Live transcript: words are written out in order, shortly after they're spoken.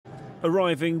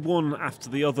arriving one after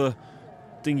the other.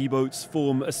 Dinghy boats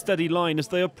form a steady line as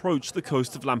they approach the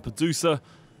coast of Lampedusa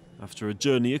after a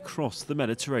journey across the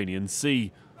Mediterranean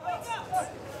Sea.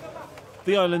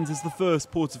 The island is the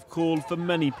first port of call for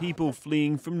many people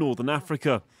fleeing from northern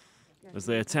Africa as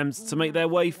they attempt to make their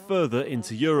way further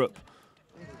into Europe.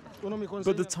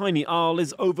 But the tiny isle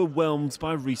is overwhelmed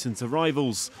by recent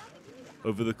arrivals.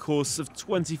 Over the course of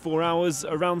 24 hours,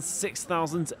 around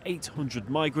 6,800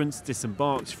 migrants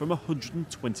disembarked from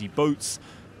 120 boats.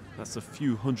 That's a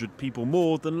few hundred people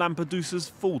more than Lampedusa's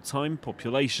full-time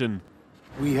population.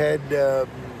 We had a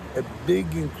big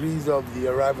increase of the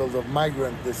arrivals of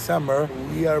migrants this summer.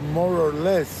 We are more or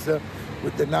less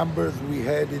with the numbers we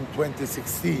had in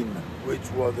 2016,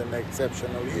 which was an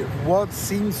exceptional year. What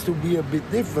seems to be a bit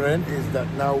different is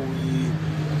that now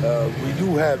we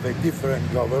do have a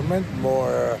different government,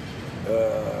 more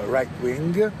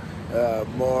right-wing,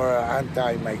 more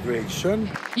anti-migration.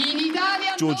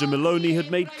 Giorgia Meloni had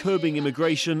made curbing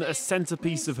immigration a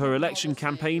centrepiece of her election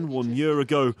campaign 1 year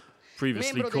ago,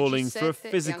 previously calling for a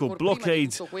physical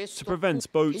blockade to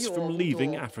prevent boats from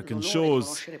leaving African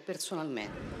shores.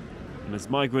 And as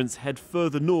migrants head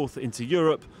further north into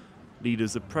Europe,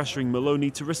 leaders are pressuring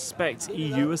Meloni to respect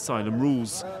EU asylum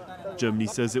rules. Germany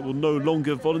says it will no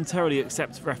longer voluntarily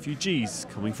accept refugees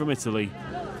coming from Italy.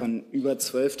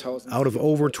 Out of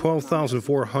over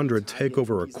 12,400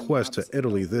 takeover requests to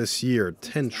Italy this year,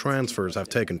 10 transfers have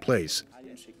taken place.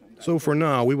 So for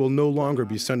now, we will no longer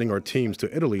be sending our teams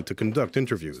to Italy to conduct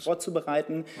interviews.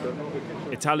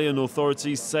 Italian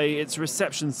authorities say its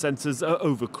reception centres are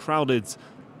overcrowded,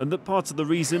 and that part of the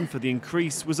reason for the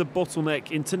increase was a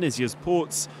bottleneck in Tunisia's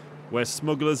ports, where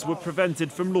smugglers were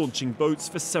prevented from launching boats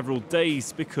for several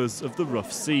days because of the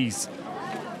rough seas.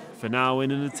 For now,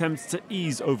 in an attempt to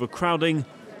ease overcrowding,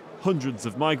 hundreds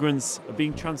of migrants are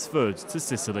being transferred to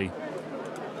Sicily.